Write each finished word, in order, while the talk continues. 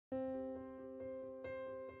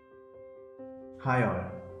Hi all.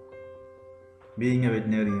 Being a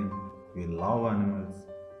veterinarian, we love animals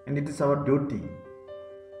and it is our duty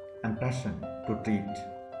and passion to treat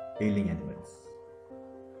ailing animals.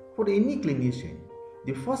 For any clinician,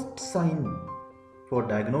 the first sign for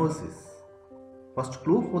diagnosis, first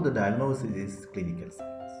clue for the diagnosis is clinical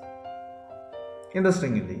signs.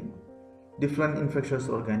 Interestingly, different infectious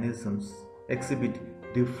organisms exhibit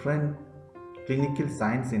different clinical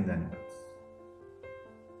signs in the animals.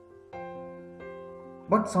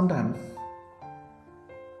 But sometimes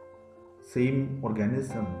same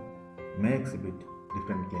organism may exhibit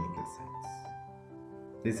different clinical signs.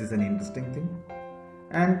 This is an interesting thing.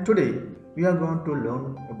 And today we are going to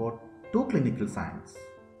learn about two clinical signs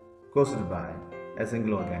caused by a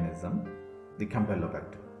single organism, the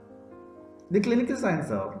Campylobacter. The clinical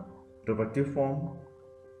signs are reproductive form,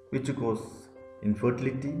 which cause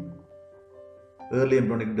infertility, early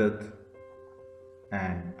embryonic death,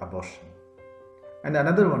 and abortion. And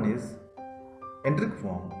another one is enteric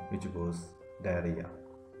form, which cause diarrhea.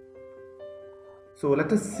 So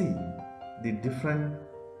let us see the different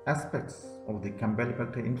aspects of the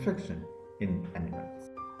Campylobacter infection in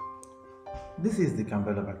animals. This is the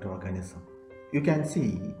Campylobacter organism. You can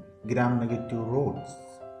see gram-negative rods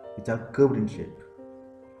which are curved in shape.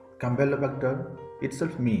 Campylobacter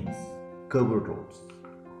itself means curved rods.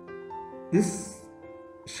 This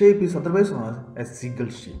shape is otherwise known as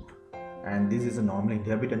seagull shape, and this is a normally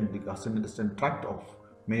inhabit in the gastrointestinal tract of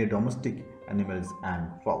many domestic animals and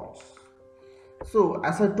fowls. So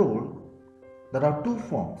as I told, there are two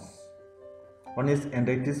forms. One is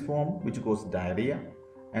enteritis form, which causes diarrhea,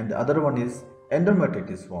 and the other one is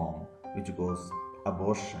endometritis form, which causes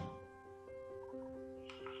abortion.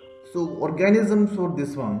 So organisms for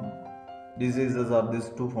this one, diseases are these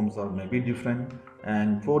two forms are maybe different,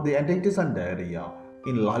 and for the enteritis and diarrhea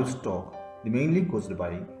in livestock, they mainly caused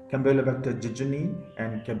by Campylobacter jejuni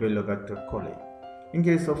and Campylobacter coli. In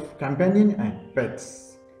case of companion and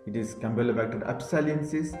pets, it is Campylobacter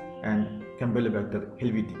absaliensis and Campylobacter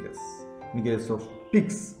helveticus. In case of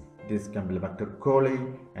pigs, it is Campylobacter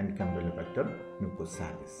coli and Campylobacter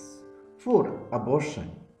mucosalis. For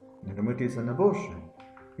abortion, endometritis and abortion,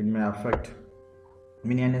 it may affect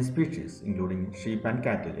many animal species, including sheep and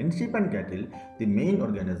cattle. In sheep and cattle, the main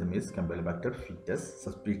organism is Campylobacter fetus,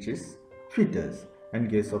 subspecies fetus. In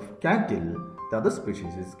case of cattle, the other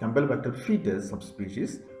species is Campylobacter fetus,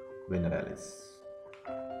 subspecies veneralis.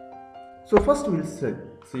 So first we will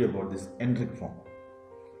see about this enteric form.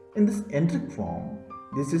 In this enteric form,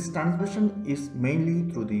 this transmission is mainly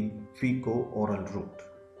through the feco-oral route.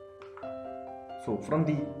 So from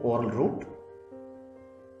the oral route,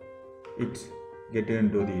 it gets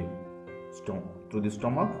into the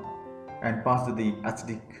stomach and pass the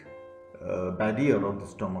acidic barrier of the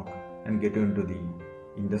stomach and get into the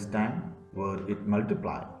intestine where it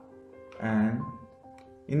multiply, and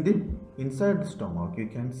inside the stomach you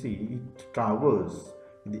can see it traverses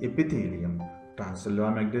the epithelium,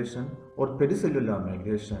 transcellular migration or pericellular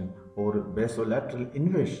migration or basolateral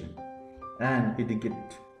invasion, and it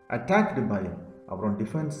get attacked by our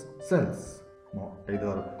defense cells,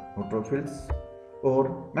 either neutrophils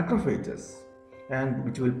or macrophages, and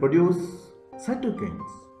which will produce cytokines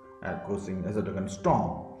causing a cytokine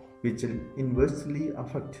storm, which will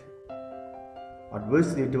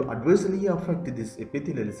adversely affect these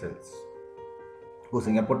epithelial cells,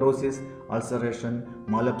 causing apoptosis, ulceration,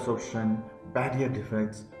 malabsorption, barrier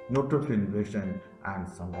defects, neutrophil invasion, and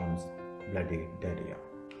sometimes bloody diarrhea.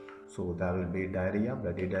 So there will be diarrhea,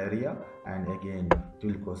 bloody diarrhea, and again it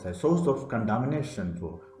will cause a source of contamination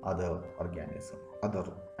for other organisms, other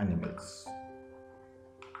animals.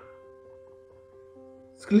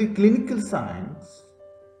 Clinical signs,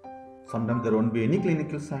 sometimes there won't be any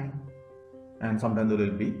clinical sign, and sometimes there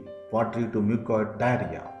will be watery to mucoid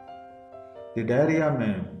diarrhea. The diarrhea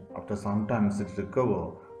may, after some time, it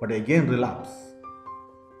recover, but again relapse.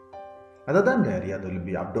 Other than diarrhea, there will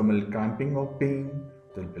be abdominal cramping or pain,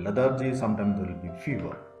 there will be lethargy, sometimes there will be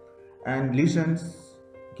fever. And lesions,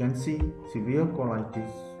 you can see severe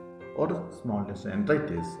colitis or small lesion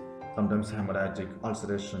enteritis, sometimes hemorrhagic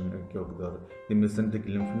ulceration occur, the mesenteric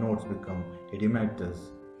lymph nodes become edematous.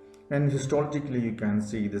 And histologically, you can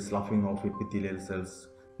see the sloughing of epithelial cells,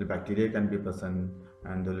 the bacteria can be present,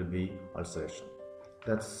 and there will be ulceration.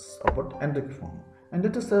 That's about enteric form. And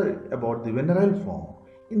let us say about the venereal form.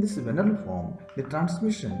 In this venereal form, the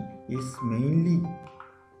transmission is mainly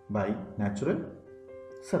by natural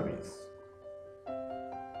cervix.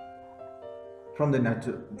 From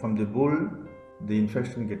the bull, the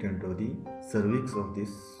infection get into the cervix of this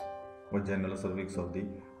vaginal cervix of the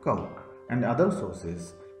cow, and other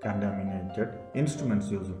sources contaminated instruments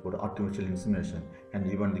used for artificial insemination,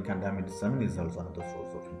 and even the contaminated semen is also another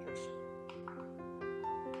source of infection.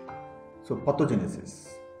 So pathogenesis.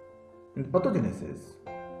 In pathogenesis,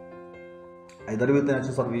 either with the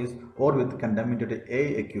natural service or with contaminated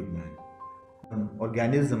air equipment, an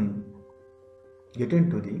organism get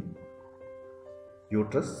into the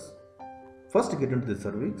uterus, first get into the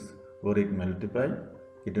cervix where it multiply,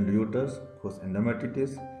 get into uterus, cause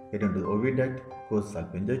endometritis, get into the oviduct, cause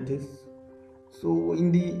salpingitis. So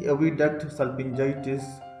in the oviduct salpingitis,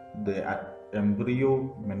 the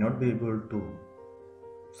embryo may not be able to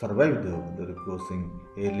survive the causing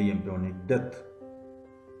early embryonic death.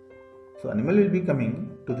 So animal will be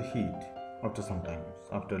coming to the heat after some time,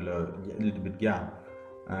 after a little bit gap,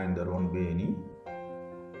 and there won't be any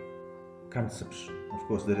conception. Of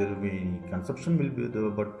course, there will be conception will be there,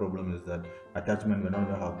 but problem is that attachment will not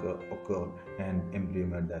occur and embryo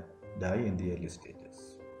may die in the early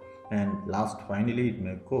stages. And finally, it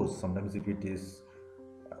may cause, sometimes if it is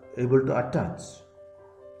able to attach,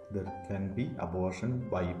 there can be abortion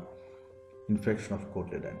by infection of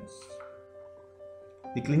cotyledons.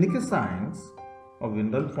 The clinical signs of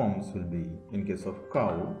venereal forms will be, in case of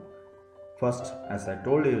cow, first, as I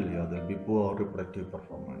told earlier, there will be poor reproductive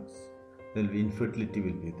performance. There will be infertility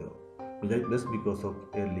will be there, just because of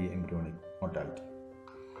early embryonic mortality.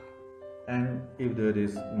 And if there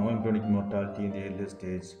is no embryonic mortality in the early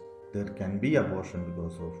stage, there can be abortion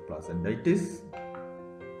because of placentitis.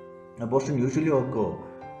 Abortion usually occur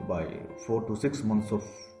by 4 to 6 months of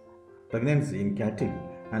pregnancy in cattle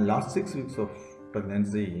and last 6 weeks of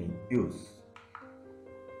pregnancy in ewes.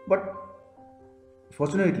 But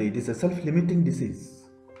fortunately, it is a self-limiting disease.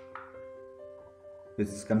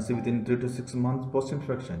 It's conceived within 3 to 6 months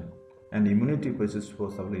post-infection, and immunity persists for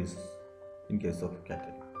several years in case of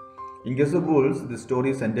cattle. In case of bulls, the story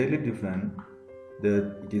is entirely different.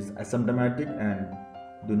 It is asymptomatic and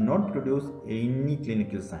do not produce any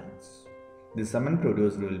clinical signs. The semen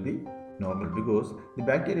produced will be normal because the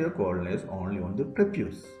bacteria colonize only on the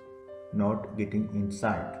prepuce, not getting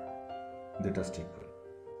inside the testicle.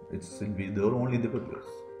 It will be there only in the prepuce.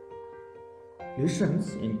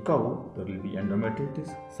 Lesions in cow, there will be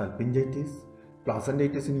endometritis, salpingitis,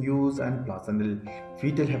 placentitis in ewes, and placental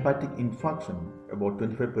fetal hepatic infarction. About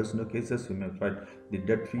 25% of cases you may find the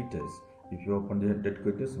dead fetus. If you open the dead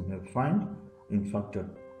fetus, you may find infected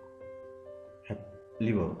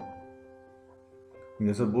liver. In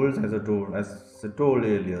case of bulls, as I told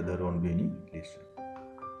earlier, there won't be any lesion.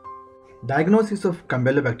 Diagnosis of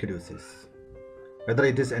Campylobacteriosis. Whether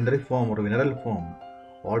it is endemic form or venereal form,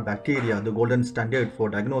 all bacteria, the golden standard for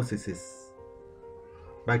diagnosis is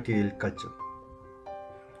bacterial culture.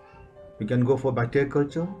 We can go for bacterial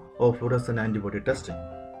culture or fluorescent antibody testing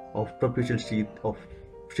of propucial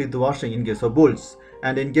sheath washing in case of bulls,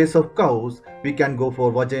 and in case of cows, we can go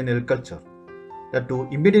for vaginal culture, that too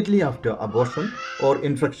immediately after abortion or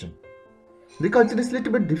infection. The culture is a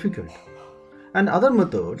little bit difficult, and other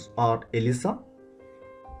methods are ELISA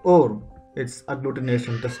or its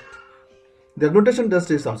agglutination test. The agglutination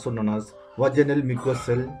test is also known as vaginal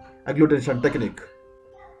mucosal agglutination technique.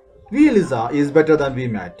 VELISA is better than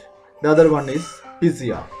VMAT. The other one is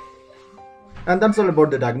PCR. And that's all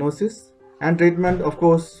about the diagnosis. And treatment, of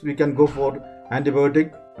course, we can go for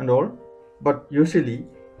antibiotic and all, but usually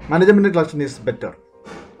management collection is better.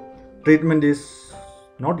 Treatment is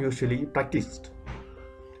not usually practiced.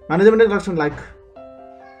 Management collection like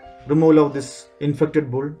removal of this infected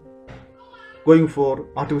bull, going for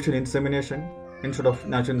artificial insemination instead of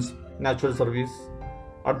natural service,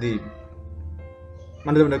 are the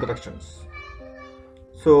management corrections.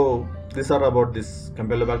 So these are about this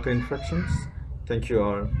Campylobacter infections. Thank you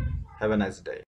all. Have a nice day.